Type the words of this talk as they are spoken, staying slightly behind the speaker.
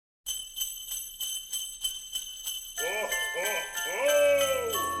Oh,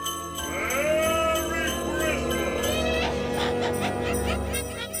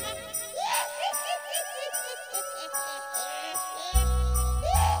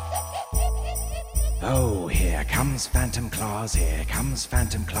 here comes Phantom Claus, here comes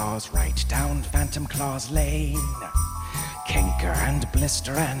Phantom Claus, right down Phantom Claus Lane. Canker and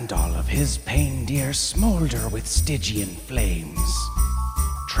blister and all of his reindeer smolder with Stygian flames.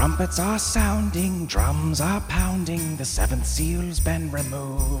 Trumpets are sounding, drums are pounding, the seventh seal's been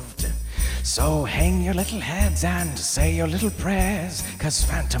removed. So hang your little heads and say your little prayers, 'cause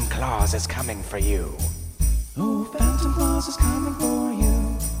Phantom Claus is coming for you. Oh, Phantom Claus is coming for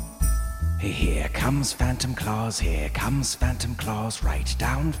you. Here comes Phantom Claus, here comes Phantom Claus, right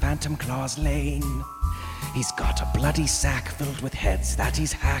down Phantom Claus Lane. He's got a bloody sack filled with heads that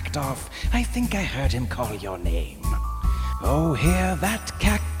he's hacked off. I think I heard him call your name. Oh, hear that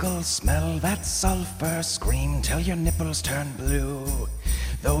cackle, smell that sulfur, scream till your nipples turn blue.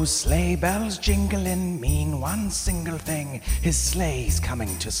 Those sleigh bells jingling mean one single thing: his sleigh's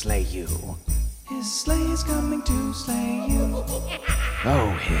coming to slay you. His sleigh's coming to slay you.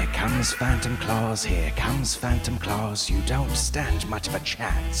 Oh, here comes Phantom Claus, here comes Phantom Claus, you don't stand much of a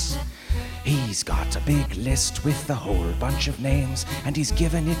chance. He's got a big list with a whole bunch of names, and he's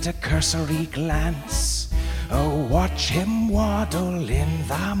given it a cursory glance. Oh, watch him waddle in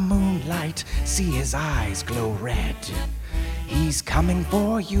the moonlight, see his eyes glow red. He's coming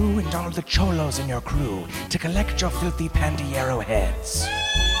for you and all the cholos in your crew to collect your filthy pandiero heads.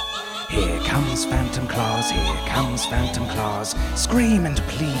 Here comes Phantom Claus, here comes Phantom Claus, scream and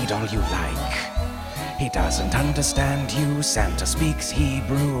plead all you like. He doesn't understand you, Santa speaks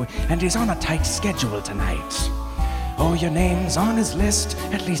Hebrew, and he's on a tight schedule tonight. Oh, your name's on his list,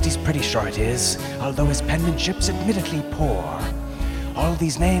 at least he's pretty sure it is, although his penmanship's admittedly poor. All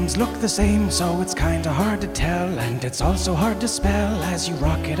these names look the same, so it's kinda hard to tell, and it's also hard to spell as you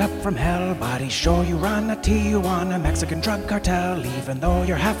rocket up from hell. But he's sure you run a Tijuana Mexican drug cartel, even though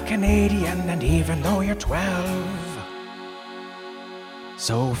you're half Canadian and even though you're 12.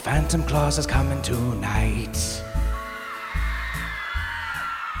 So Phantom Claus is coming tonight.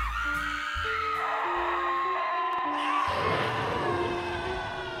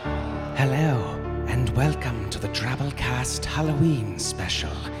 Hello, and welcome to the Drabblecast Halloween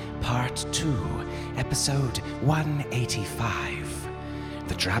Special, Part 2, Episode 185.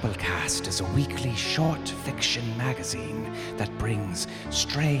 The Drabblecast is a weekly short fiction magazine that brings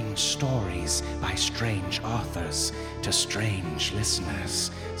strange stories by strange authors to strange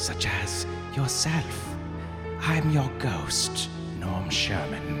listeners, such as yourself. I'm your ghost, Norm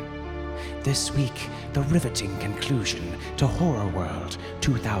Sherman. This week, the riveting conclusion to Horror World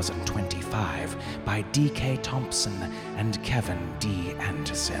 2025 by D.K. Thompson and Kevin D.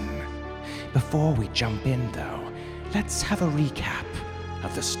 Anderson. Before we jump in, though, let's have a recap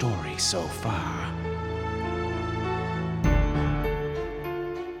of the story so far.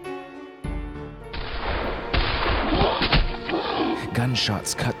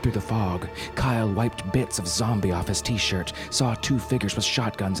 Gunshots cut through the fog. Kyle wiped bits of zombie off his t-shirt, saw two figures with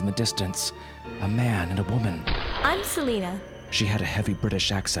shotguns in the distance. A man and a woman. I'm Selena. She had a heavy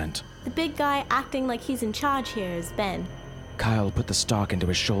British accent. The big guy acting like he's in charge here is Ben. Kyle put the stock into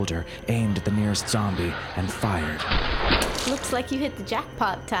his shoulder, aimed at the nearest zombie, and fired. Looks like you hit the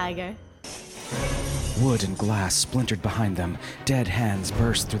jackpot, Tiger. Wood and glass splintered behind them. Dead hands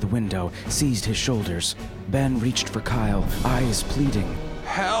burst through the window, seized his shoulders. Ben reached for Kyle, eyes pleading.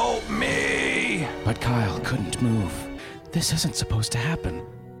 "Help me!" But Kyle couldn't move. This isn't supposed to happen.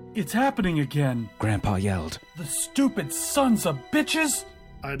 It's happening again. Grandpa yelled. The stupid sons of bitches!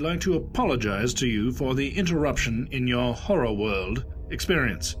 I'd like to apologize to you for the interruption in your Horror World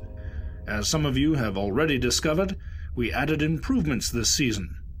experience. As some of you have already discovered, we added improvements this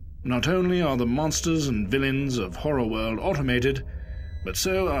season. Not only are the monsters and villains of Horror World automated, but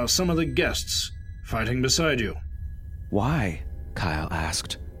so are some of the guests fighting beside you. Why? Kyle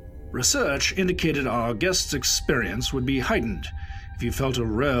asked. Research indicated our guests' experience would be heightened if you felt a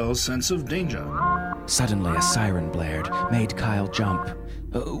real sense of danger. Suddenly a siren blared, made Kyle jump.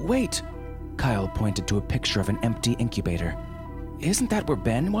 Wait! Kyle pointed to a picture of an empty incubator. Isn't that where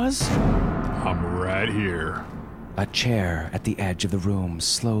Ben was? I'm right here. A chair at the edge of the room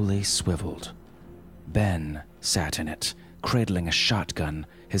slowly swiveled. Ben sat in it, cradling a shotgun,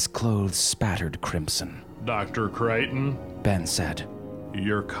 his clothes spattered crimson. Dr. Creighton, Ben said.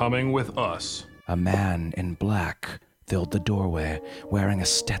 You're coming with us. A man in black filled the doorway, wearing a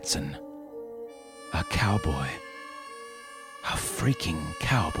Stetson. A cowboy. A freaking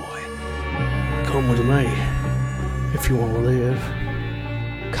cowboy. Come with me, if you want to live.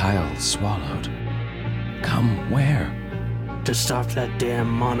 Kyle swallowed. Come where? to stop that damn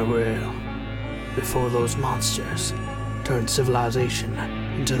monorail before those monsters turn civilization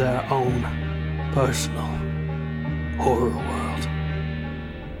into their own personal horror world.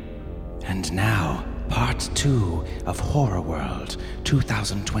 And now, Part 2 of Horror World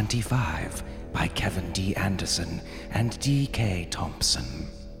 2025 by Kevin D. Anderson and D.K. Thompson.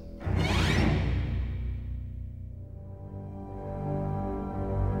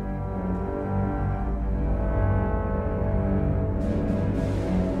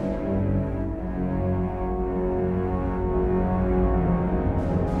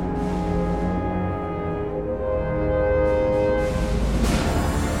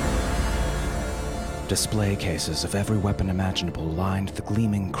 Display cases of every weapon imaginable lined the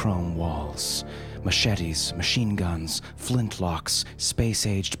gleaming chrome walls. Machetes, machine guns, flintlocks,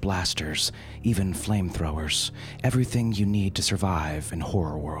 space-aged blasters, even flamethrowers. Everything you need to survive in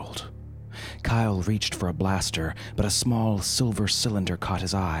Horror World. Kyle reached for a blaster, but a small silver cylinder caught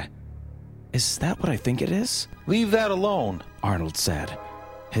his eye. "Is that what I think it is?" "Leave that alone," Arnold said.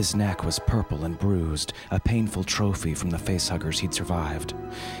 His neck was purple and bruised, a painful trophy from the facehuggers he'd survived.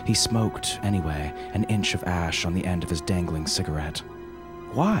 He smoked, anyway, an inch of ash on the end of his dangling cigarette.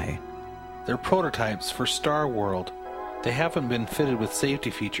 Why? "They're prototypes for Star World. They haven't been fitted with safety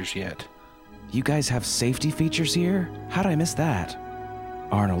features yet." "You guys have safety features here? How'd I miss that?"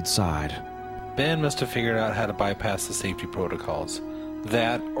 Arnold sighed. "Ben must have figured out how to bypass the safety protocols.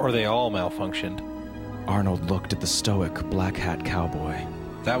 That, or they all malfunctioned." Arnold looked at the stoic, black-hat cowboy.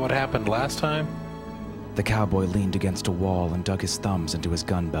 "That what happened last time?" The cowboy leaned against a wall and dug his thumbs into his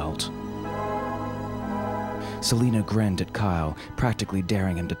gun belt. Selena grinned at Kyle, practically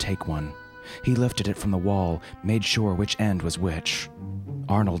daring him to take one. He lifted it from the wall, made sure which end was which.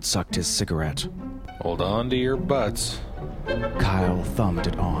 Arnold sucked his cigarette. "Hold on to your butts." Kyle thumbed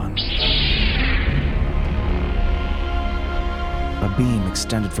it on. A beam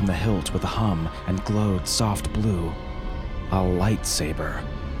extended from the hilt with a hum and glowed soft blue. A lightsaber.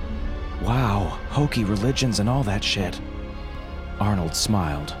 Wow, hokey religions and all that shit. Arnold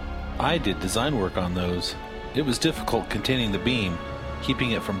smiled. "I did design work on those. It was difficult containing the beam,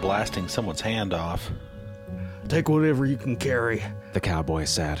 keeping it from blasting someone's hand off." Take whatever you can carry. The cowboy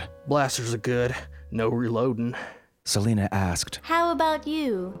said. Blasters are good. No reloading. Selena asked, How about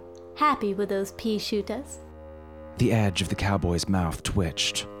you? Happy with those pea shooters? The edge of the cowboy's mouth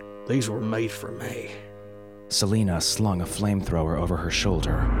twitched. These were made for me. Selena slung a flamethrower over her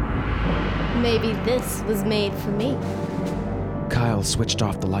shoulder. Maybe this was made for me. Kyle switched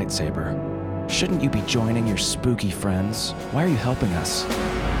off the lightsaber. Shouldn't you be joining your spooky friends? Why are you helping us?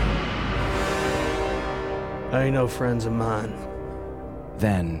 Ain't no friends of mine.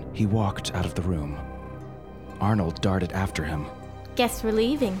 Then he walked out of the room. Arnold darted after him. Guess we're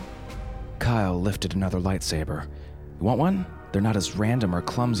leaving. Kyle lifted another lightsaber. You want one? They're not as random or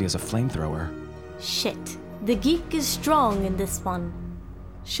clumsy as a flamethrower. Shit. The geek is strong in this one.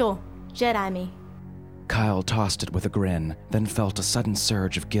 Sure, Jedi me. Kyle tossed it with a grin, then felt a sudden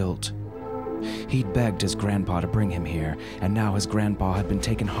surge of guilt. He'd begged his grandpa to bring him here, and now his grandpa had been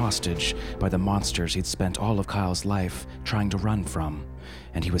taken hostage by the monsters he'd spent all of Kyle's life trying to run from.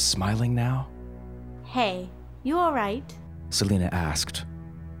 And he was smiling now? Hey, you alright? Selena asked.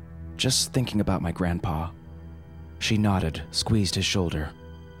 Just thinking about my grandpa. She nodded, squeezed his shoulder.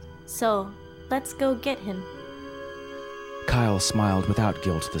 So, let's go get him. Kyle smiled without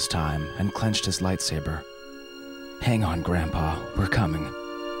guilt this time and clenched his lightsaber. Hang on, Grandpa. We're coming.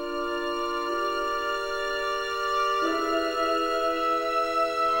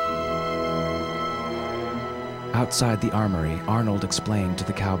 Outside the armory, Arnold explained to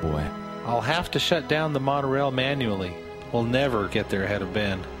the cowboy. "I'll have to shut down the monorail manually. We'll never get there ahead of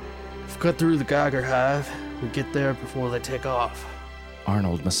Ben." If we cut through the Geiger hive, we get there before they take off.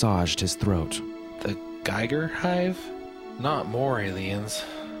 Arnold massaged his throat. "The Geiger hive? Not more aliens."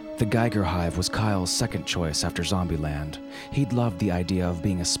 The Geiger hive was Kyle's second choice after Zombieland. He'd loved the idea of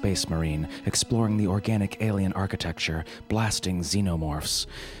being a space marine, exploring the organic alien architecture, blasting xenomorphs.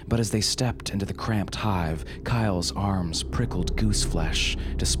 But as they stepped into the cramped hive, Kyle's arms prickled goose flesh,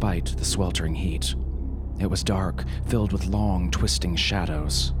 despite the sweltering heat. It was dark, filled with long, twisting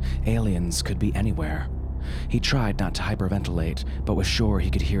shadows. Aliens could be anywhere. He tried not to hyperventilate, but was sure he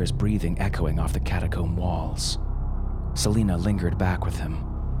could hear his breathing echoing off the catacomb walls. Selena lingered back with him.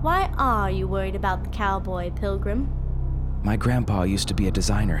 Why are you worried about the cowboy, Pilgrim? My grandpa used to be a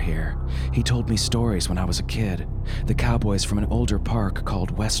designer here. He told me stories when I was a kid. The cowboys from an older park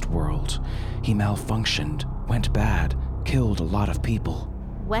called Westworld. He malfunctioned, went bad, killed a lot of people.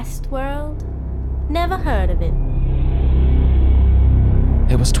 Westworld? Never heard of it.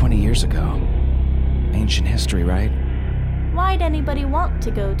 It was 20 years ago. Ancient history, right? Why'd anybody want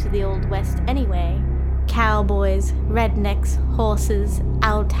to go to the Old West anyway? Cowboys, rednecks, horses,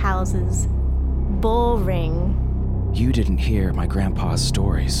 outhouses. Boring. You didn't hear my grandpa's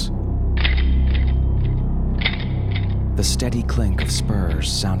stories. The steady clink of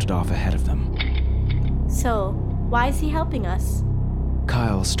spurs sounded off ahead of them. So, why is he helping us?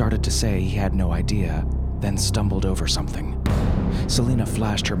 Kyle started to say he had no idea, then stumbled over something. Selena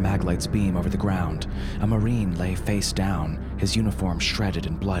flashed her maglight's beam over the ground. A Marine lay face down, his uniform shredded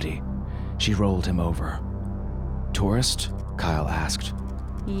and bloody. She rolled him over. Tourist? Kyle asked.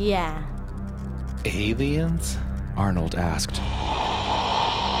 Yeah. Aliens? Arnold asked.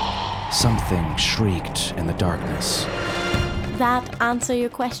 Something shrieked in the darkness. That answer your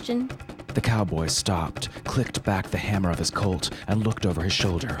question? The cowboy stopped, clicked back the hammer of his Colt, and looked over his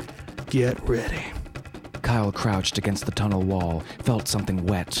shoulder. Get ready. Kyle crouched against the tunnel wall, felt something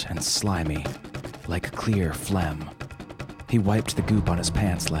wet and slimy, like clear phlegm. He wiped the goop on his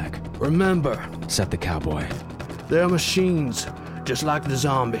pants leg. Remember, Said the cowboy. they're machines, just like the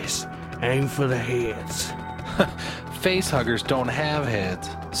zombies. Aim for the heads. Facehuggers don't have heads.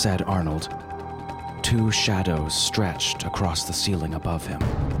 Said Arnold. Two shadows stretched across the ceiling above him.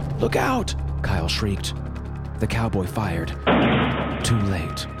 Look out! Kyle shrieked. The cowboy fired. Too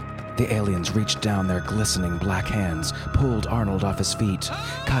late. The aliens reached down their glistening black hands, pulled Arnold off his feet.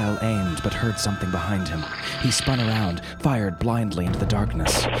 Kyle aimed, but heard something behind him. He spun around, fired blindly into the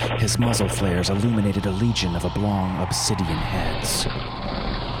darkness. His muzzle flares illuminated a legion of oblong obsidian heads.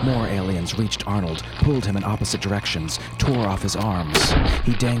 More aliens reached Arnold, pulled him in opposite directions, tore off his arms.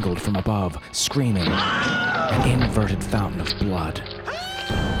 He dangled from above, screaming, an inverted fountain of blood.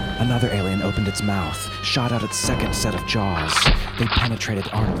 Another alien opened its mouth, shot out its second set of jaws. They penetrated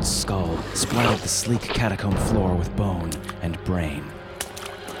Arnold's skull, splattered the sleek catacomb floor with bone and brain.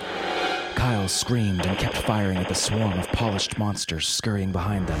 Kyle screamed and kept firing at the swarm of polished monsters scurrying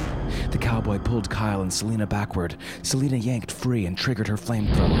behind them. The cowboy pulled Kyle and Selena backward. Selena yanked free and triggered her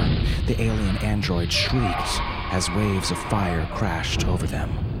flamethrower. The alien android shrieked as waves of fire crashed over them.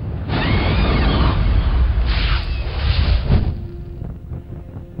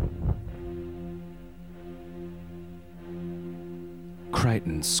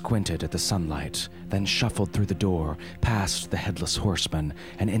 Crichton squinted at the sunlight, then shuffled through the door, past the headless horseman,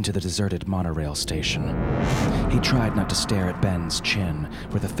 and into the deserted monorail station. He tried not to stare at Ben's chin,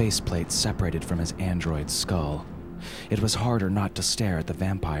 where the faceplate separated from his android skull. It was harder not to stare at the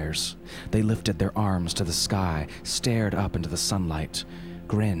vampires. They lifted their arms to the sky, stared up into the sunlight,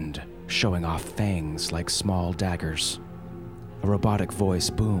 grinned, showing off fangs like small daggers. A robotic voice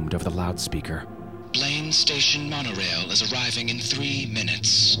boomed over the loudspeaker. Blaine Station monorail is arriving in 3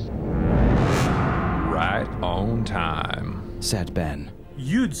 minutes. Right on time, Said Ben.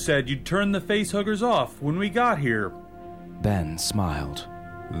 You'd said you'd turn the facehuggers off when we got here. Ben smiled.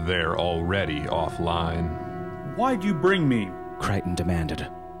 They're already offline. Why'd you bring me? Crichton demanded.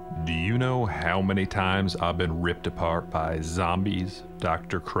 Do you know how many times I've been ripped apart by zombies,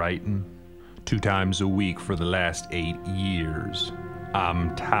 Dr. Crichton? 2 times a week for the last 8 years.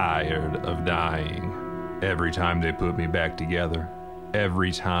 I'm tired of dying. Every time they put me back together,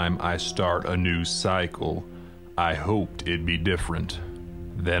 every time I start a new cycle, I hoped it'd be different.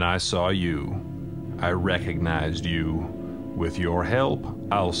 Then I saw you. I recognized you. With your help,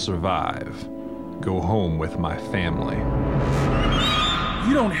 I'll survive. Go home with my family.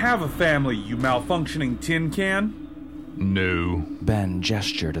 You don't have a family, you malfunctioning tin can. No, Ben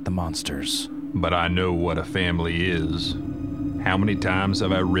gestured at the monsters. but I know what a family is. How many times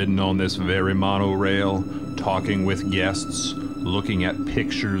have I ridden on this very monorail, talking with guests, looking at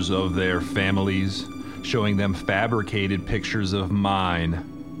pictures of their families, showing them fabricated pictures of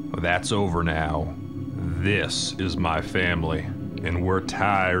mine? That's over now. This is my family, and we're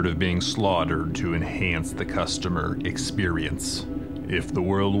tired of being slaughtered to enhance the customer experience. If the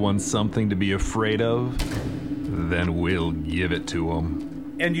world wants something to be afraid of, then we'll give it to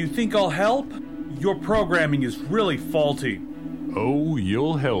them. And you think I'll help? Your programming is really faulty. Oh,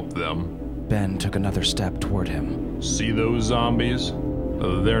 you'll help them. Ben took another step toward him. See those zombies?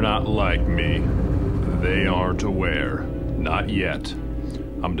 They're not like me. They aren't aware. Not yet.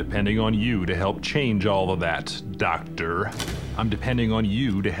 I'm depending on you to help change all of that, Doctor. I'm depending on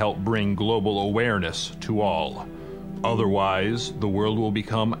you to help bring global awareness to all. Otherwise, the world will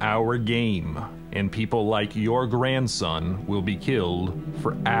become our game, and people like your grandson will be killed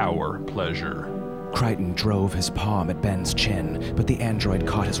for our pleasure. Crichton drove his palm at Ben's chin, but the android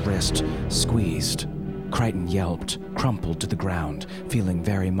caught his wrist, squeezed. Crichton yelped, crumpled to the ground, feeling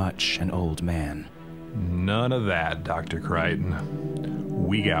very much an old man. None of that, Dr. Crichton.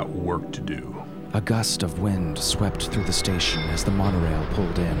 We got work to do. A gust of wind swept through the station as the monorail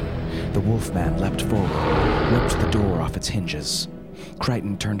pulled in. The wolfman leapt forward, ripped the door off its hinges.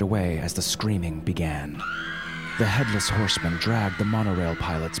 Crichton turned away as the screaming began. The headless horseman dragged the monorail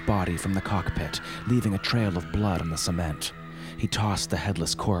pilot's body from the cockpit, leaving a trail of blood on the cement. He tossed the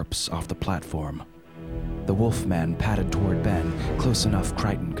headless corpse off the platform. The wolfman padded toward Ben, close enough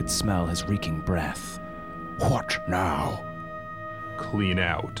Crichton could smell his reeking breath. What now? Clean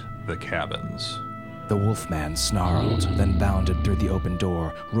out the cabins. The wolfman snarled, then bounded through the open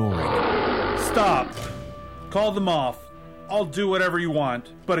door, roaring. Stop! Call them off. I'll do whatever you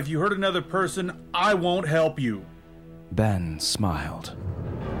want, but if you hurt another person, I won't help you. Ben smiled.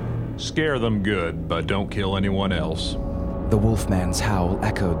 Scare them good, but don't kill anyone else. The wolfman's howl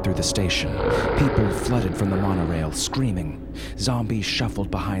echoed through the station. People flooded from the monorail, screaming. Zombies shuffled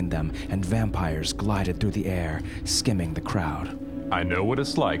behind them, and vampires glided through the air, skimming the crowd. I know what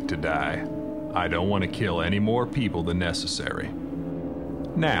it's like to die. I don't want to kill any more people than necessary.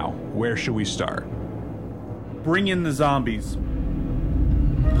 Now, where should we start? Bring in the zombies.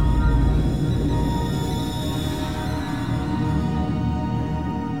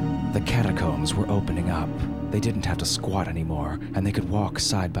 The catacombs were opening up. They didn't have to squat anymore, and they could walk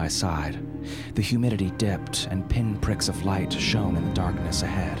side by side. The humidity dipped, and pinpricks of light shone in the darkness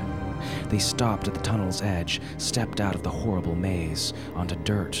ahead. They stopped at the tunnel's edge, stepped out of the horrible maze, onto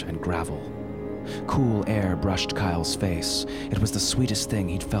dirt and gravel. Cool air brushed Kyle's face. It was the sweetest thing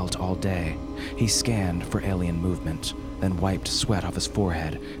he'd felt all day. He scanned for alien movement, then wiped sweat off his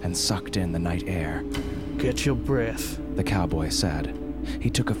forehead and sucked in the night air. Get your breath, the cowboy said.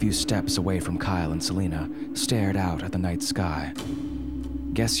 He took a few steps away from Kyle and Selena, stared out at the night sky.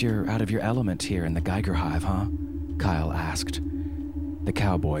 Guess you're out of your element here in the Geiger Hive, huh? Kyle asked. The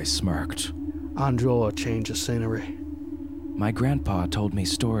cowboy smirked. I enjoy a change of scenery. My grandpa told me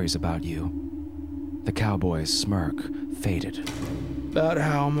stories about you. The cowboy's smirk faded. About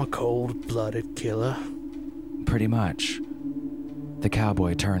how I'm a cold-blooded killer. Pretty much. The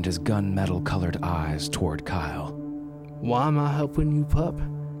cowboy turned his gunmetal-colored eyes toward Kyle. Why am I helping you, pup?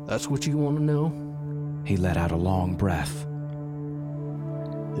 That's what you want to know? He let out a long breath.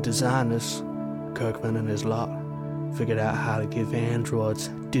 The designers, Kirkman and his lot, figured out how to give androids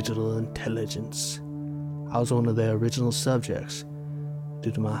digital intelligence. I was one of their original subjects,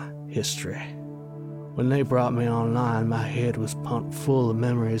 due to my history. When they brought me online, my head was pumped full of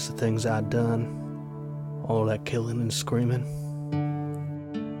memories of things I'd done. All that killing and screaming.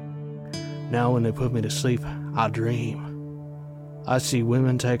 Now when they put me to sleep, I dream. I see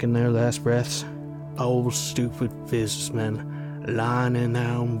women taking their last breaths, old stupid businessmen lying in their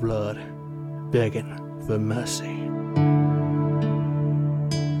own blood, begging for mercy.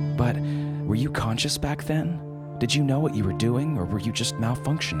 But were you conscious back then? Did you know what you were doing, or were you just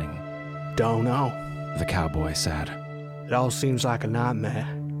malfunctioning? Don't know, the cowboy said. It all seems like a nightmare.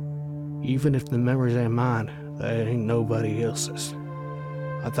 Even if the memories ain't mine, they ain't nobody else's.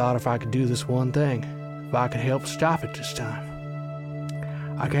 I thought if I could do this one thing, if I could help stop it this time.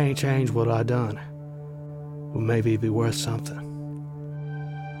 I can't change what I done, but maybe it'd be worth something.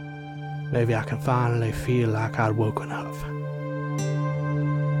 Maybe I can finally feel like I'd woken up.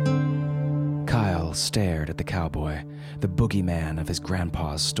 Kyle stared at the cowboy, the boogeyman of his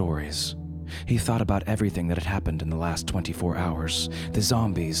grandpa's stories. He thought about everything that had happened in the last 24 hours. The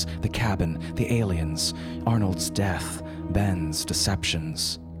zombies, the cabin, the aliens, Arnold's death, Ben's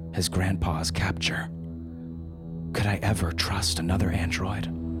deceptions, his grandpa's capture. Could I ever trust another android?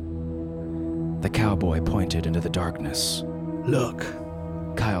 The cowboy pointed into the darkness. Look.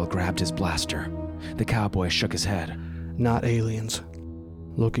 Kyle grabbed his blaster. The cowboy shook his head. Not aliens.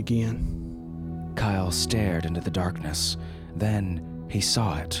 Look again. Kyle stared into the darkness. Then he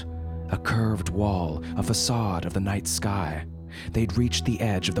saw it. A curved wall, a facade of the night sky. They'd reached the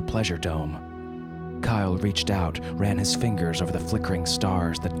edge of the pleasure dome. Kyle reached out, ran his fingers over the flickering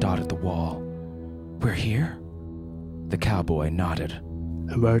stars that dotted the wall. We're here? The cowboy nodded.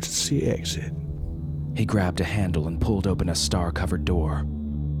 Emergency exit. He grabbed a handle and pulled open a star-covered door.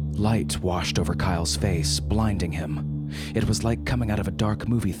 Light washed over Kyle's face, blinding him. It was like coming out of a dark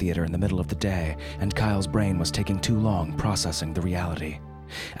movie theater in the middle of the day, and Kyle's brain was taking too long processing the reality.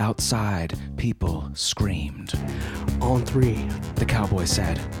 Outside, people screamed. On 3, the cowboy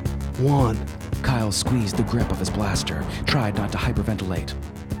said. 1. Kyle squeezed the grip of his blaster, tried not to hyperventilate.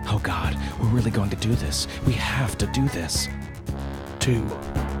 Oh God, we're really going to do this. We have to do this. 2.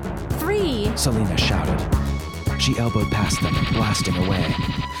 3. Selena shouted. She elbowed past them, blasting away.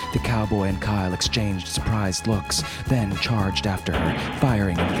 The cowboy and Kyle exchanged surprised looks, then charged after her,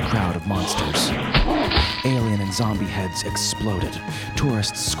 firing into the crowd of monsters. Alien and zombie heads exploded.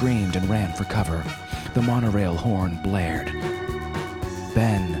 Tourists screamed and ran for cover. The monorail horn blared.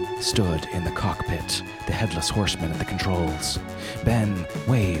 Ben stood in the cockpit, the headless horseman at the controls. Ben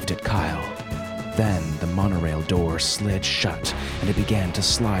waved at Kyle. Then the monorail door slid shut, and it began to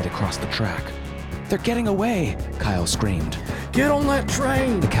slide across the track. "They're getting away!" Kyle screamed. Get on that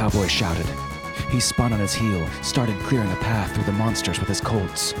train! The cowboy shouted. He spun on his heel, started clearing a path through the monsters with his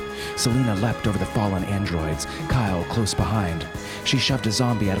Colts. Selena leapt over the fallen androids, Kyle close behind. She shoved a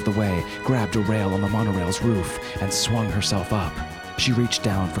zombie out of the way, grabbed a rail on the monorail's roof, and swung herself up. She reached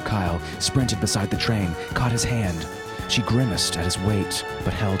down for Kyle, sprinted beside the train, caught his hand. She grimaced at his weight,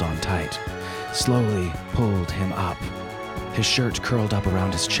 but held on tight. Slowly pulled him up. His shirt curled up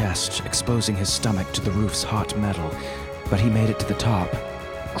around his chest, exposing his stomach to the roof's hot metal, but he made it to the top,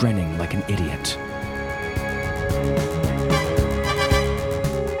 grinning like an idiot.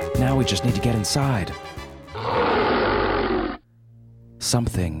 Now we just need to get inside.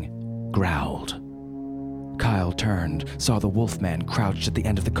 Something growled. Kyle turned, saw the wolfman crouched at the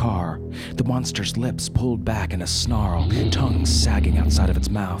end of the car. The monster's lips pulled back in a snarl, tongue sagging outside of its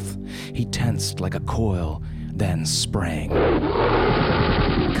mouth. He tensed like a coil, then sprang.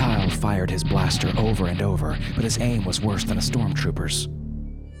 Kyle fired his blaster over and over, but his aim was worse than a stormtrooper's.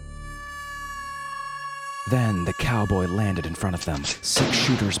 Then the cowboy landed in front of them, 6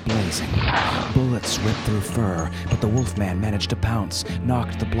 shooters blazing. Bullets ripped through fur, but the wolfman managed to pounce,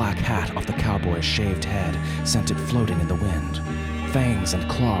 knocked the black hat off the cowboy's shaved head, sent it floating in the wind. Fangs and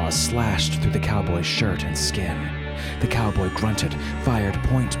claws slashed through the cowboy's shirt and skin. The cowboy grunted, fired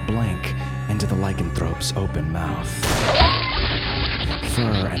point blank into the lycanthrope's open mouth.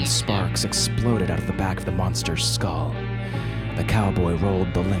 Fur and sparks exploded out of the back of the monster's skull. The cowboy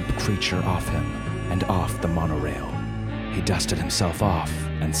rolled the limp creature off him and off the monorail. He dusted himself off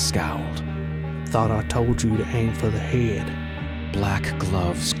and scowled. Thought I told you to aim for the head. Black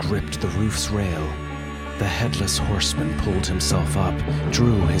gloves gripped the roof's rail. The headless horseman pulled himself up,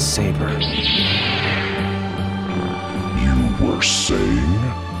 drew his saber. You were saying?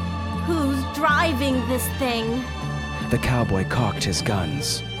 Who's driving this thing? The cowboy cocked his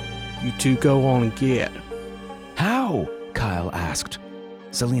guns. You two go on and get. How? Kyle asked.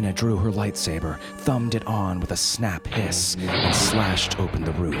 Selena drew her lightsaber, thumbed it on with a snap hiss, and slashed open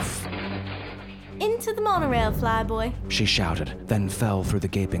the roof. Into the monorail, flyboy. She shouted, then fell through the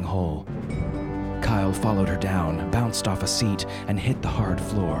gaping hole. Kyle followed her down, bounced off a seat, and hit the hard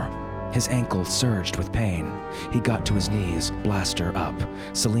floor. His ankle surged with pain. He got to his knees, blaster up.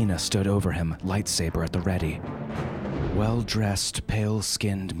 Selena stood over him, lightsaber at the ready. Well-dressed,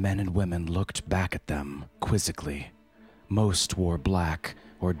 pale-skinned men and women looked back at them, quizzically. Most wore black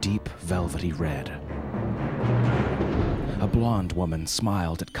or deep velvety red. A blonde woman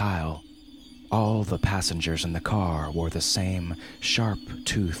smiled at Kyle. All the passengers in the car wore the same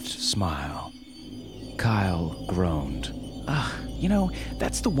sharp-toothed smile. Kyle groaned. Ugh,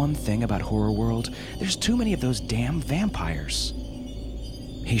 that's the one thing about Horror World. There's too many of those damn vampires.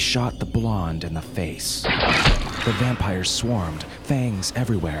 He shot the blonde in the face. The vampires swarmed, fangs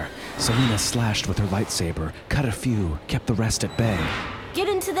everywhere. Selena slashed with her lightsaber, cut a few, kept the rest at bay. Get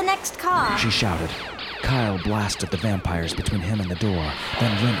into the next car, she shouted. Kyle blasted the vampires between him and the door,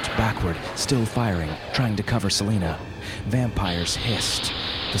 then limped backward, still firing, trying to cover Selena. Vampires hissed.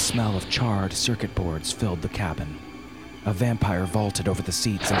 The smell of charred circuit boards filled the cabin. A vampire vaulted over the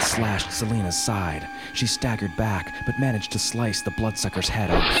seats and slashed Selena's side. She staggered back, but managed to slice the bloodsucker's head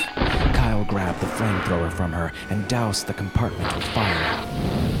off. Kyle grabbed the flamethrower from her and doused the compartment with fire.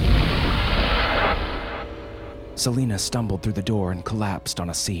 Selena stumbled through the door and collapsed on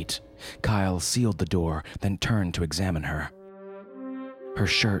a seat. Kyle sealed the door, then turned to examine her. Her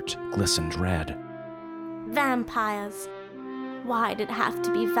shirt glistened red. Vampires. Why'd it have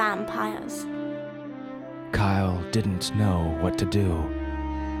to be vampires? Kyle didn't know what to do,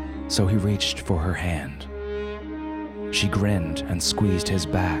 so he reached for her hand. She grinned and squeezed his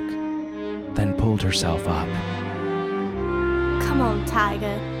back, then pulled herself up. Come on,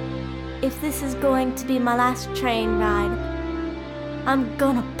 Tiger. If this is going to be my last train ride, I'm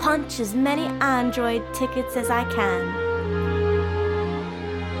gonna punch as many android tickets as I can.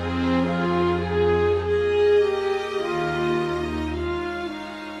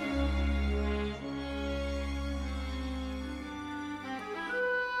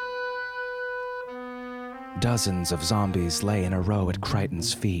 Dozens of zombies lay in a row at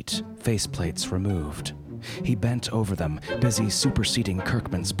Crichton's feet, faceplates removed. He bent over them, busy superseding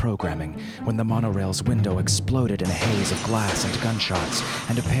Kirkman's programming, when the monorail's window exploded in a haze of glass and gunshots,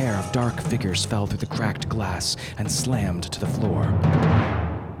 and a pair of dark figures fell through the cracked glass and slammed to the floor.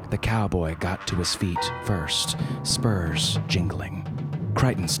 The cowboy got to his feet first, spurs jingling.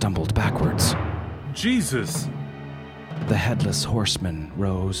 Crichton stumbled backwards. Jesus! The headless horseman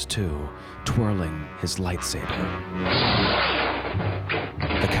rose too, twirling his lightsaber.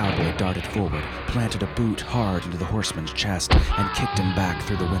 The cowboy darted forward, planted a boot hard into the horseman's chest, and kicked him back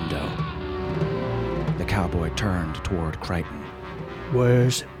through the window. The cowboy turned toward Crichton.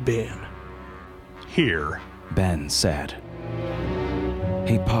 Where's Ben? Here, Ben said.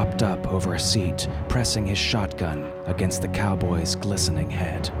 He popped up over a seat, pressing his shotgun against the cowboy's glistening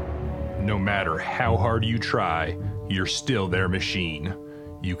head. no matter how hard you try, you're still their machine.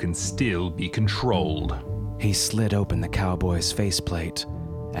 You can still be controlled. He slid open the cowboy's faceplate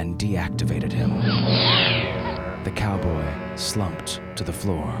and deactivated him. The cowboy slumped to the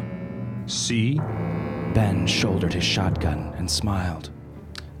floor. See? Ben shouldered his shotgun and smiled.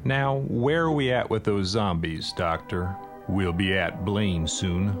 Now, where are we at with those zombies, Doctor? We'll be at Blaine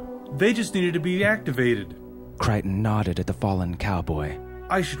soon. They just needed to be activated. Crichton nodded at the fallen cowboy.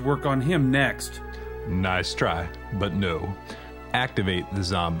 I should work on him next. Nice try, but no. Activate the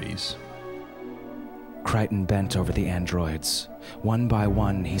zombies. Crichton bent over the androids. One by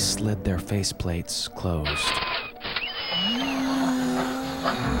one, he slid their faceplates closed.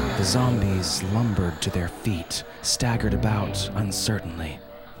 The zombies lumbered to their feet, staggered about uncertainly.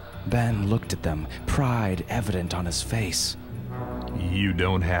 Ben looked at them, pride evident on his face. You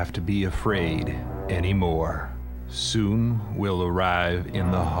don't have to be afraid anymore. Soon we'll arrive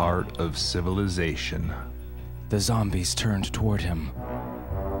in the heart of civilization. The zombies turned toward him.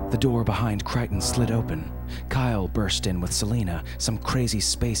 The door behind Crichton slid open. Kyle burst in with Selena, some crazy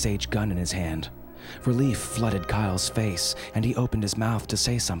space-age gun in his hand. Relief flooded Kyle's face, and he opened his mouth to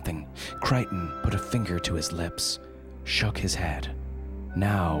say something. Crichton put a finger to his lips, shook his head.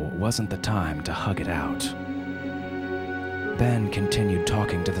 Now wasn't the time to hug it out. Ben continued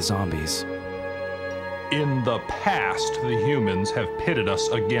talking to the zombies. In the past, the humans have pitted us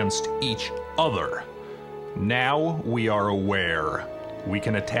against each other. Now we are aware. We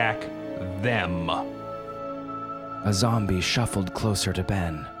can attack them. A zombie shuffled closer to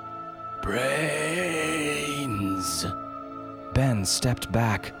Ben. Brains. Ben stepped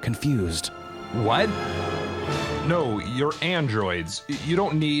back, confused. What? No, you're androids. You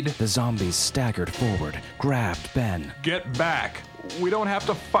don't need... The zombies staggered forward, grabbed Ben. Get back. We don't have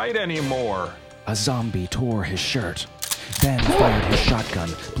to fight anymore. A zombie tore his shirt. Ben fired his shotgun,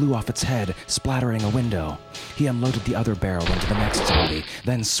 blew off its head, splattering a window. He unloaded the other barrel into the next zombie,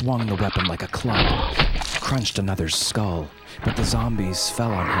 then swung the weapon like a club. Crunched another's skull, but the zombies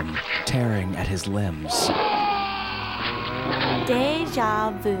fell on him, tearing at his limbs.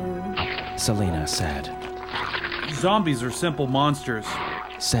 Deja vu, Selena said. Zombies are simple monsters.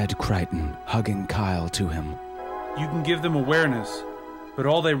 Said Crichton, hugging Kyle to him. You can give them awareness, but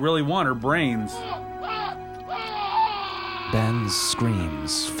all they really want are brains. Ben's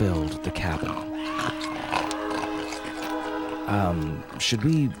screams filled the cabin. Should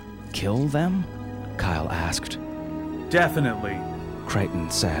we kill them? Kyle asked. Definitely,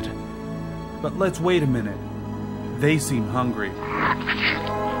 Crichton said. but let's wait a minute. They seem hungry.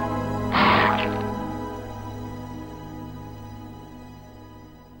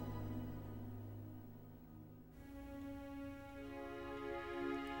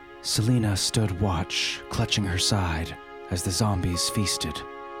 Selena stood watch, clutching her side, as the zombies feasted.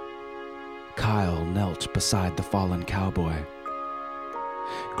 Kyle knelt beside the fallen cowboy.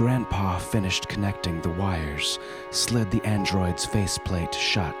 Grandpa finished connecting the wires, slid the android's faceplate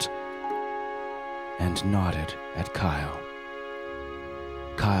shut, and nodded at Kyle.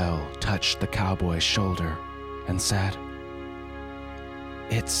 Kyle touched the cowboy's shoulder and said,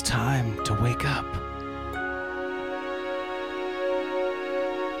 "It's time to wake up."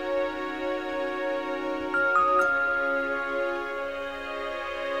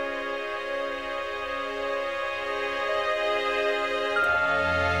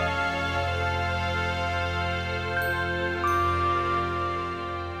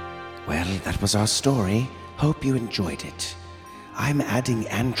 Well, that was our story. Hope you enjoyed it. I'm adding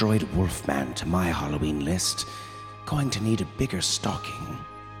Android Wolfman to my Halloween list. Going to need a bigger stocking.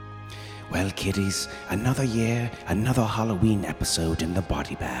 Well, kiddies, another year, another Halloween episode in the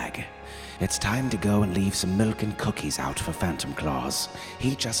body bag. It's time to go and leave some milk and cookies out for Phantom Claus.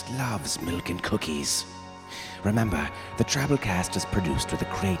 He just loves milk and cookies. Remember, the Drabblecast is produced with a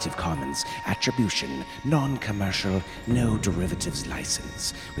Creative Commons Attribution, Non-Commercial, No Derivatives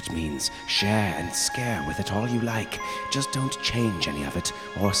license, which means share and scare with it all you like. Just don't change any of it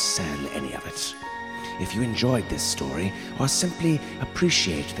or sell any of it. If you enjoyed this story, or simply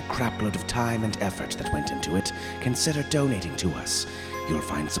appreciate the crapload of time and effort that went into it, consider donating to us. You'll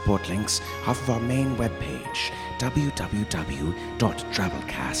find support links off of our main webpage,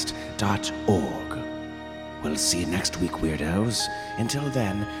 www.drabblecast.org. We'll see you next week, weirdos. Until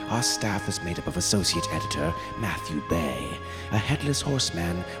then, our staff is made up of Associate Editor Matthew Bay, a headless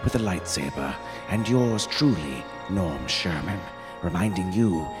horseman with a lightsaber, and yours truly, Norm Sherman, reminding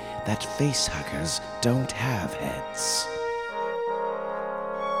you that facehuggers don't have heads.